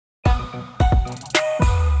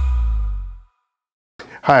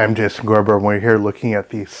Hi, I'm Jason Gorber, and we're here looking at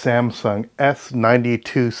the Samsung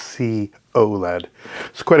S92C OLED.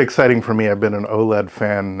 It's quite exciting for me. I've been an OLED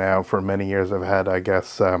fan now for many years. I've had, I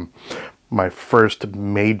guess, my first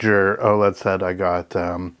major OLED set I got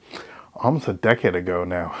almost a decade ago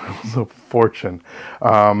now. It was a fortune.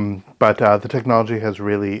 But the technology has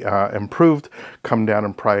really improved, come down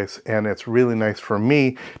in price, and it's really nice for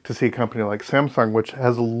me to see a company like Samsung, which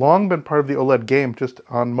has long been part of the OLED game just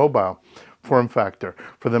on mobile form factor,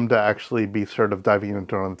 for them to actually be sort of diving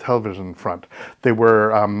into on the television front. They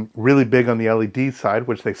were really big on the LED side,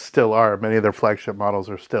 which they still are. Many of their flagship models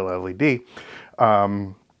are still LED,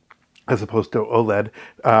 as opposed to OLED.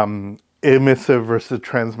 Emissive versus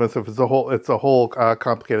transmissive is a whole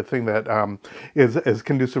complicated thing that is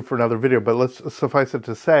conducive for another video. But let's suffice it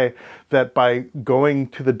to say that by going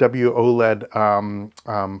to the WOLED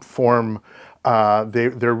form,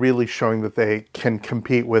 they're really showing that they can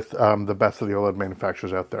compete with the best of the OLED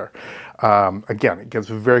manufacturers out there. Again, it gets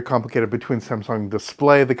very complicated between Samsung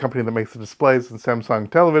Display, the company that makes the displays, and Samsung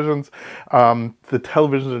televisions. The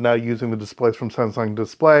televisions are now using the displays from Samsung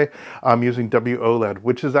Display, using WOLED,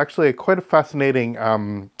 which is actually quite a fascinating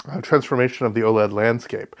transformation of the OLED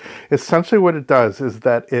landscape. Essentially what it does is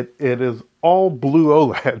that it is all blue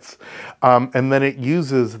OLEDs, and then it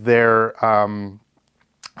uses their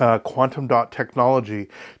quantum dot technology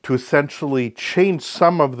to essentially change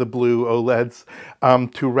some of the blue OLEDs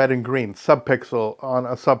to red and green, subpixel on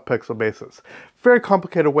a subpixel basis. Very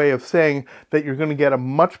complicated way of saying that you're going to get a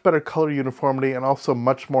much better color uniformity and also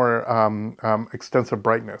much more extensive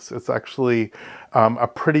brightness. It's actually a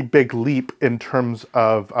pretty big leap in terms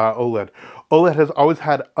of OLED. OLED has always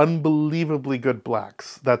had unbelievably good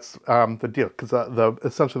blacks. That's the deal, because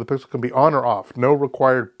essentially the pixel can be on or off, no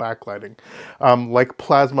required backlighting. Like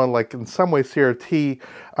plasma, like in some ways CRT,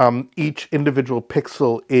 each individual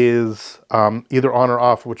pixel is either on or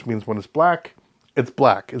off, which means when it's black, it's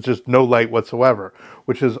black. It's just no light whatsoever,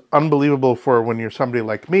 which is unbelievable for when you're somebody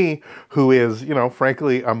like me, who is, you know,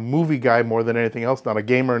 frankly, a movie guy more than anything else, not a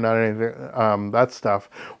gamer, not anything, that stuff,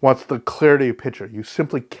 wants the clarity of picture. You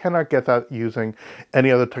simply cannot get that using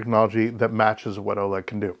any other technology that matches what OLED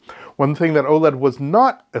can do. One thing that OLED was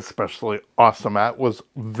not especially awesome at was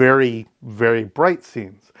very, very bright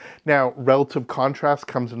scenes. Now, relative contrast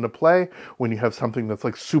comes into play when you have something that's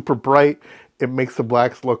like super bright. It makes the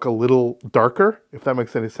blacks look a little darker, if that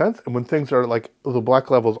makes any sense. And when things are like the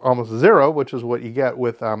black level is almost zero, which is what you get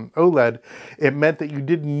with OLED, it meant that you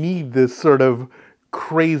didn't need this sort of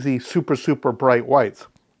crazy, super, super bright whites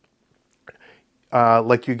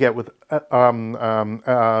like you get with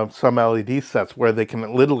some LED sets where they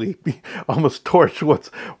can literally be almost torch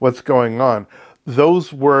what's going on.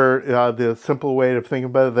 Those were the simple way of thinking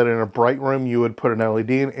about it, that in a bright room you would put an LED,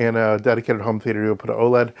 in a dedicated home theater you would put an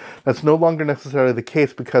OLED. That's no longer necessarily the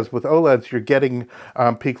case, because with OLEDs you're getting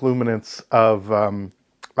peak luminance of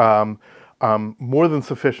more than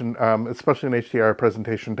sufficient, especially in HDR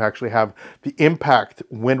presentation, to actually have the impact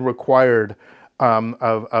when required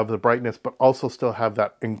of the brightness, but also still have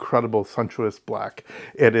that incredible sumptuous black.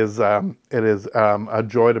 It is a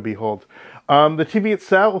joy to behold. The TV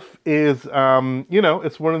itself is, you know,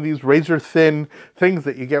 it's one of these razor thin things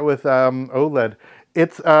that you get with OLED.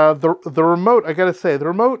 It's the remote. I gotta say, the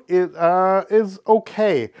remote is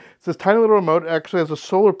okay. It's this tiny little remote. It actually has a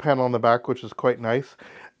solar panel on the back, which is quite nice.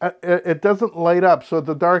 It doesn't light up, so in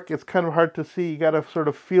the dark it's kind of hard to see. You gotta sort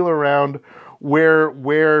of feel around where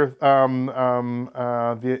the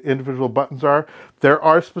individual buttons are. There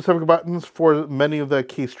are specific buttons for many of the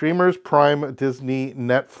key streamers: Prime, Disney,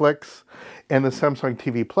 Netflix, and the Samsung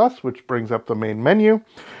TV Plus, which brings up the main menu.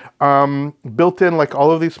 Built in, like all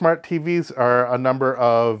of these smart TVs, are a number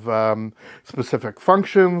of specific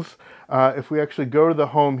functions. If we actually go to the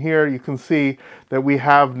home here, you can see that we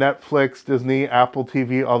have Netflix, Disney, Apple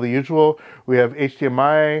TV, all the usual. We have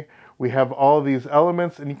HDMI. We have all these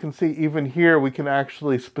elements, and you can see even here we can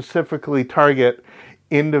actually specifically target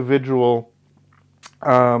individual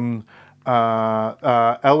elements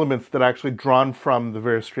that are actually drawn from the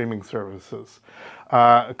various streaming services.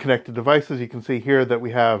 Connected devices, you can see here that we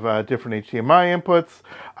have different HDMI inputs.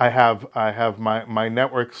 I have my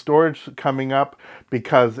network storage coming up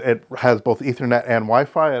because it has both Ethernet and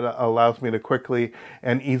Wi-Fi. It allows me to quickly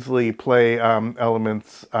and easily play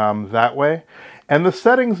elements that way. And the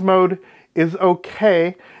settings mode is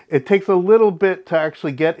okay. It takes a little bit to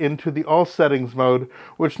actually get into the all settings mode,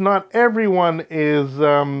 which not everyone is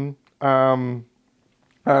going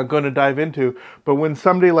to dive into. But when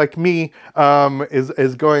somebody like me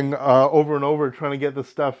is going over and over trying to get this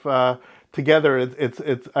stuff together,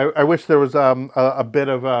 I wish there was a bit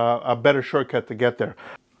of a better shortcut to get there.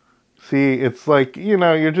 See, it's like, you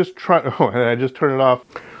know, you're just trying, oh, and I just turned it off.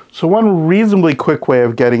 So one reasonably quick way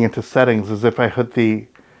of getting into settings is if I hit the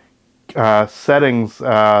settings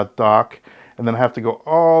dock, and then have to go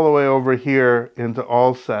all the way over here into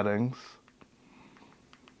all settings.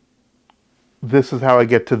 This is how I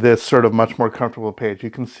get to this sort of much more comfortable page.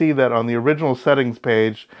 You can see that on the original settings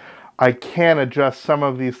page, I can adjust some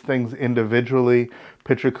of these things individually,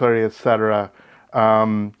 picture clarity, etc.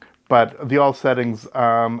 But the all settings,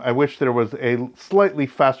 I wish there was a slightly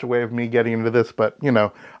faster way of me getting into this, but you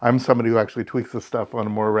know, I'm somebody who actually tweaks this stuff on a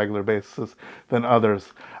more regular basis than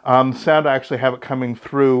others. Sound, I actually have it coming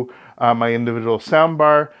through my individual sound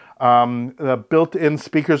bar. The built-in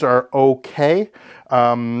speakers are okay.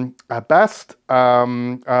 At best,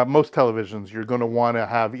 most televisions, you're going to want to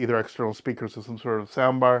have either external speakers or some sort of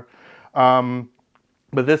sound bar.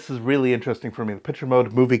 But this is really interesting for me. The picture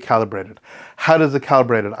mode, movie calibrated. How does it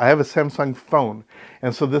calibrate it? I have a Samsung phone,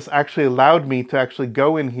 and so this actually allowed me to actually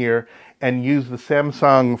go in here and use the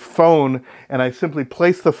Samsung phone, and I simply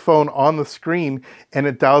place the phone on the screen, and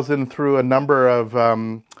it dials in through a number of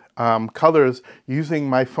colors using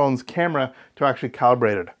my phone's camera to actually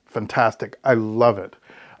calibrate it. Fantastic. I love it.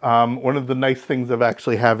 One of the nice things of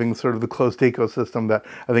actually having sort of the closed ecosystem that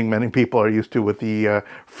I think many people are used to with the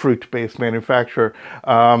fruit-based manufacturer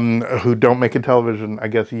who don't make a television, I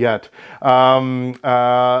guess, yet.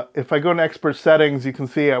 If I go into expert settings, you can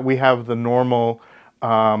see we have the normal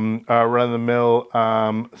run-of-the-mill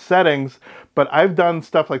settings, but I've done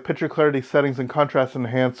stuff like picture clarity settings and contrast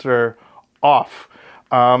enhancer off.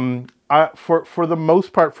 For the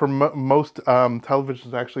most part, for most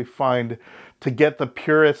televisions, I actually find to get the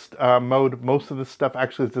purest mode, most of this stuff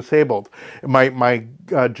actually is disabled. My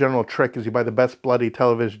general trick is you buy the best bloody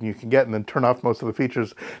television you can get and then turn off most of the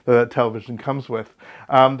features that television comes with.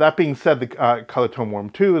 That being said, the color tone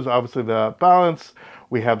warm 2 is obviously the balance.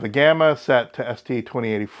 We have the gamma set to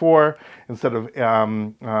ST2084 instead of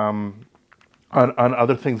on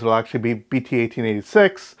other things, it'll actually be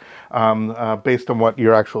BT1886 based on what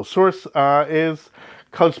your actual source is.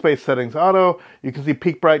 Color space settings auto. You can see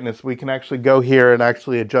peak brightness. We can actually go here and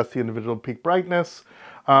actually adjust the individual peak brightness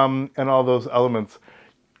and all those elements.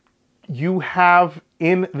 You have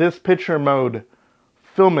in this picture mode,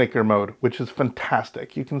 filmmaker mode, which is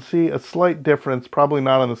fantastic. You can see a slight difference, probably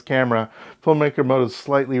not on this camera. Filmmaker mode is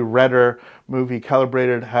slightly redder. Movie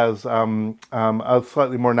calibrated has a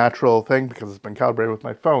slightly more natural thing because it's been calibrated with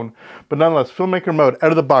my phone. But nonetheless, filmmaker mode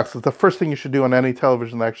out of the box is the first thing you should do on any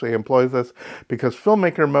television that actually employs this, because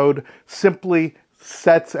filmmaker mode simply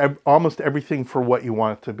sets almost everything for what you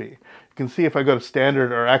want it to be. You can see if I go to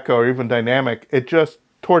standard or echo or even dynamic, it just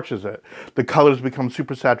torches it. The colors become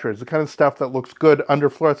super saturated. It's the kind of stuff that looks good under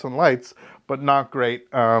fluorescent lights, but not great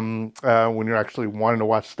when you're actually wanting to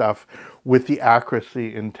watch stuff with the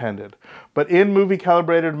accuracy intended. But in movie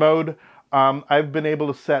calibrated mode, I've been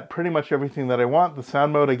able to set pretty much everything that I want. The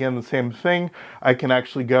sound mode, again, the same thing. I can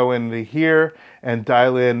actually go into here and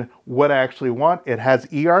dial in what I actually want. It has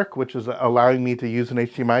eARC, which is allowing me to use an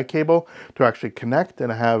HDMI cable to actually connect and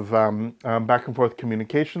have back and forth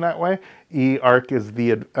communication that way. eARC is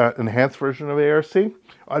the enhanced version of ARC,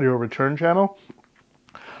 audio return channel.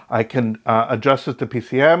 I can adjust it to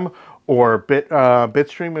PCM or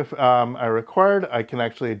bitstream if I required. I can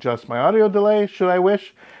actually adjust my audio delay should I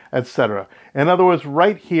wish, etc. In other words,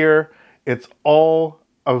 right here, it's all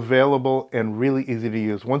available and really easy to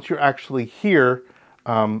use. Once you're actually here,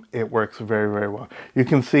 it works very, very well. You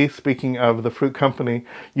can see, speaking of the Fruit Company,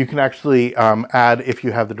 you can actually add, if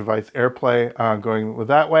you have the device AirPlay going with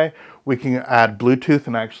that way, we can add Bluetooth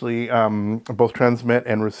and actually both transmit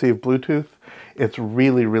and receive Bluetooth. It's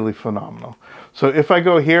really, really phenomenal. So if I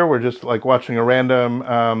go here, we're just like watching a random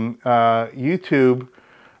YouTube.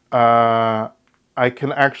 I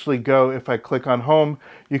can actually go, if I click on home,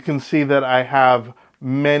 you can see that I have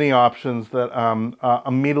many options that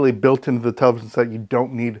immediately built into the television set. You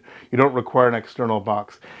don't require an external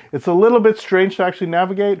box. It's a little bit strange to actually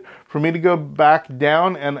navigate. For me to go back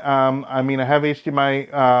down, and I mean, I have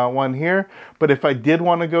HDMI 1 here, but if I did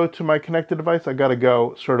want to go to my connected device, I got to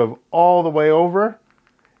go sort of all the way over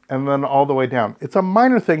and then all the way down. It's a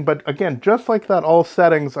minor thing, but again, just like that, all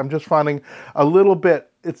settings, I'm just finding a little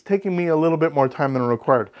bit, it's taking me a little bit more time than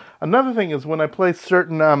required. Another thing is when I place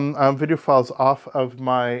certain video files off of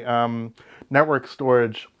my network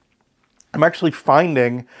storage, I'm actually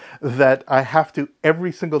finding that I have to,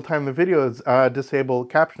 every single time the video is disable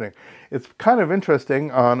captioning. It's kind of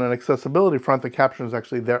interesting on an accessibility front, the caption is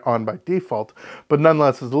actually there on by default, but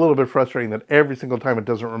nonetheless it's a little bit frustrating that every single time it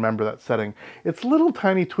doesn't remember that setting. It's little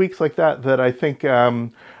tiny tweaks like that that I think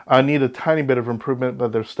need a tiny bit of improvement,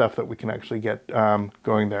 but there's stuff that we can actually get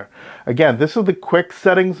going there. Again, this is the quick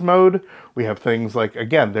settings mode. We have things like,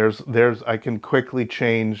 again, I can quickly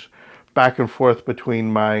change back and forth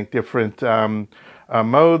between my different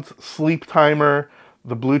modes, sleep timer,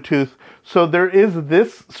 the Bluetooth. So there is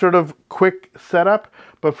this sort of quick setup,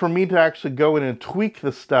 but for me to actually go in and tweak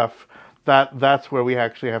the stuff, that's where we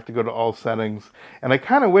actually have to go to all settings. And I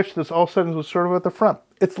kind of wish this all settings was sort of at the front.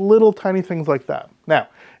 It's little tiny things like that. Now,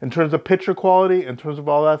 in terms of picture quality, in terms of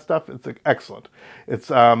all that stuff, it's excellent. It's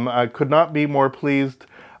I could not be more pleased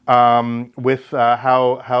with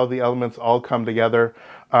how the elements all come together.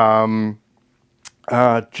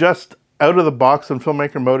 Just out of the box in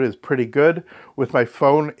filmmaker mode is pretty good. With my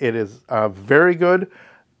phone, it is very good.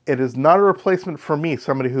 It is not a replacement for me,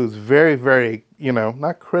 somebody who's very, very, you know,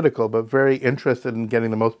 not critical, but very interested in getting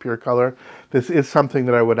the most pure color. This is something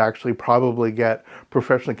that I would actually probably get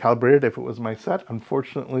professionally calibrated if it was my set.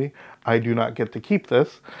 Unfortunately, I do not get to keep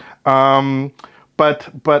this.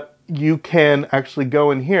 But you can actually go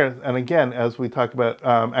in here, and again, as we talk about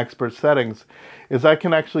expert settings, is I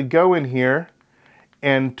can actually go in here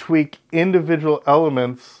and tweak individual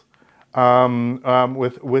elements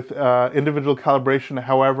with individual calibration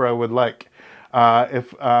however I would like.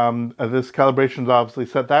 If this calibration is obviously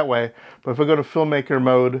set that way, but if I go to filmmaker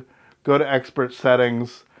mode, go to expert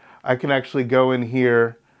settings, I can actually go in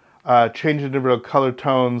here, change individual color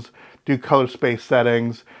tones, do color space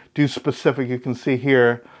settings, do specific. You can see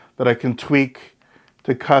here that I can tweak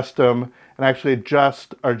to custom and actually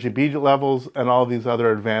adjust RGB levels and all these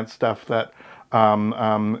other advanced stuff that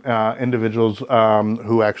individuals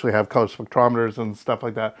who actually have color spectrometers and stuff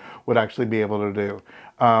like that would actually be able to do.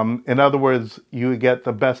 In other words, you get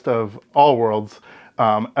the best of all worlds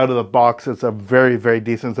out of the box. It's a very, very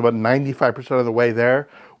decent. It's about 95% of the way there.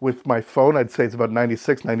 With my phone, I'd say it's about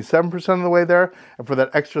 96, 97% of the way there. And for that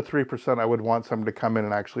extra 3%, I would want someone to come in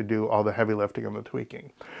and actually do all the heavy lifting and the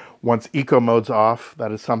tweaking. Once eco mode's off,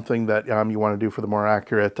 that is something that you want to do for the more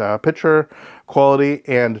accurate picture quality,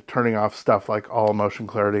 and turning off stuff like all motion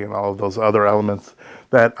clarity and all of those other elements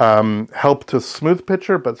that help to smooth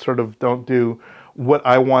picture, but sort of don't do what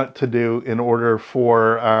I want to do in order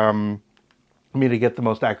for me to get the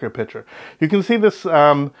most accurate picture. You can see this.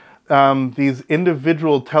 These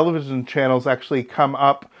individual television channels actually come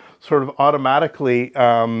up sort of automatically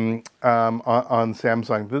on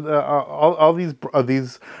Samsung. All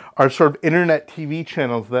these are sort of internet TV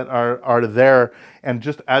channels that are there, and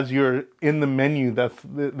just as you're in the menu,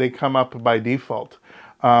 they come up by default.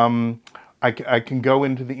 I can go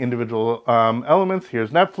into the individual elements.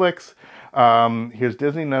 Here's Netflix. Here's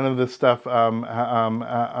Disney. None of this stuff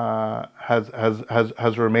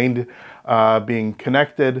has remained being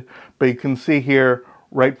connected, but you can see here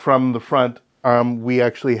right from the front, we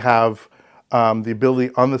actually have the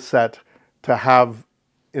ability on the set to have,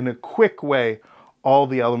 in a quick way, all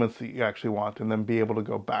the elements that you actually want, and then be able to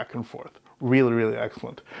go back and forth. Really, really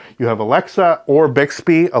excellent. You have Alexa or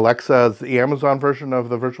Bixby. Alexa is the Amazon version of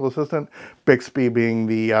the virtual assistant, Bixby being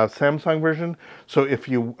the Samsung version. So if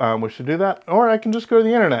you wish to do that, or I can just go to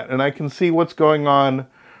the internet and I can see what's going on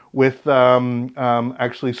with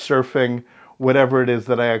actually surfing whatever it is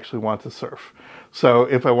that I actually want to surf. So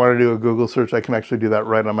if I want to do a Google search, I can actually do that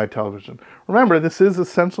right on my television. Remember, this is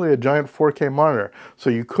essentially a giant 4K monitor, so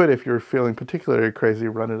you could, if you're feeling particularly crazy,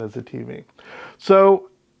 run it as a TV. So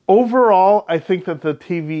overall, I think that the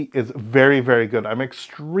TV is very, very good. I'm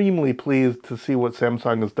extremely pleased to see what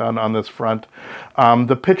Samsung has done on this front.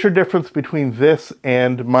 The picture difference between this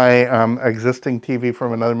and my existing TV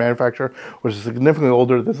from another manufacturer, which is significantly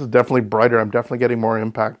older, this is definitely brighter. I'm definitely getting more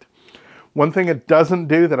impact. One thing it doesn't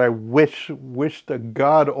do that I wish to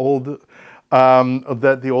God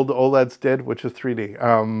that the old OLEDs did, which is 3D.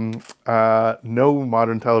 No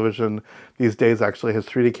modern television these days actually has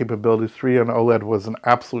 3D capabilities. 3D on OLED was an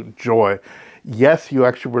absolute joy. Yes, you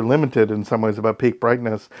actually were limited in some ways about peak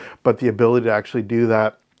brightness, but the ability to actually do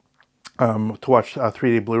that to watch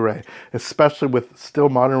 3D Blu-ray, especially with still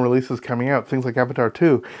modern releases coming out, things like Avatar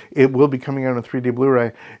 2, it will be coming out on 3D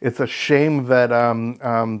Blu-ray. It's a shame that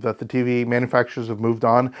that the TV manufacturers have moved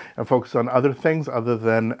on and focused on other things other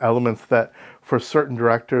than elements that for certain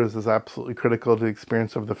directors is absolutely critical to the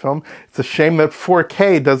experience of the film. It's a shame that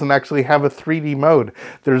 4K doesn't actually have a 3D mode.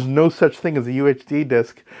 There's no such thing as a UHD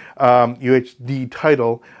disc, UHD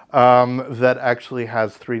title that actually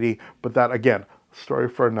has 3D, but that again, story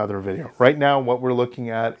for another video. Right now, what we're looking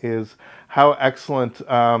at is how excellent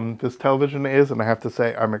this television is, and I have to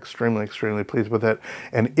say I'm extremely, extremely pleased with it.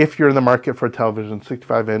 And if you're in the market for a television,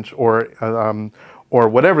 65-inch or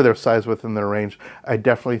whatever their size within their range, I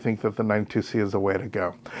definitely think that the 92C is the way to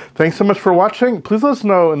go. Thanks so much for watching. Please let us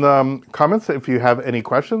know in the comments if you have any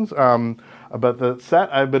questions about the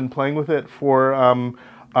set. I've been playing with it for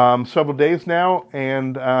several days now,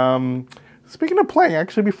 and speaking of playing,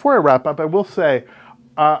 actually, before I wrap up, I will say,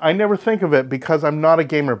 I never think of it because I'm not a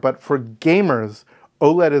gamer, but for gamers,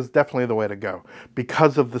 OLED is definitely the way to go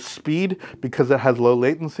because of the speed, because it has low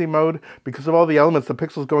latency mode, because of all the elements, the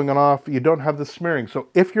pixels going on off, you don't have the smearing. So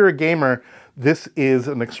if you're a gamer, this is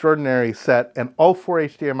an extraordinary set, and all 4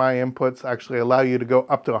 HDMI inputs actually allow you to go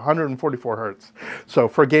up to 144 Hertz. So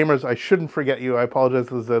for gamers, I shouldn't forget you. I apologize,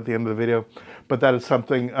 this is at the end of the video, but that is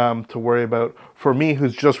something to worry about. For me,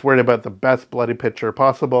 who's just worried about the best bloody picture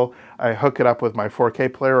possible, I hook it up with my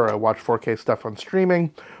 4K player, or I watch 4K stuff on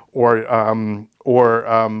streaming, or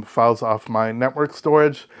files off my network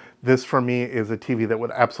storage. This, for me, is a TV that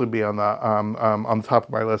would absolutely be on the top of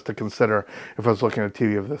my list to consider if I was looking at a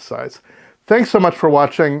TV of this size. Thanks so much for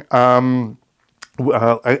watching. As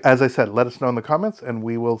I said, let us know in the comments, and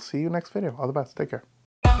we will see you next video. All the best. Take care.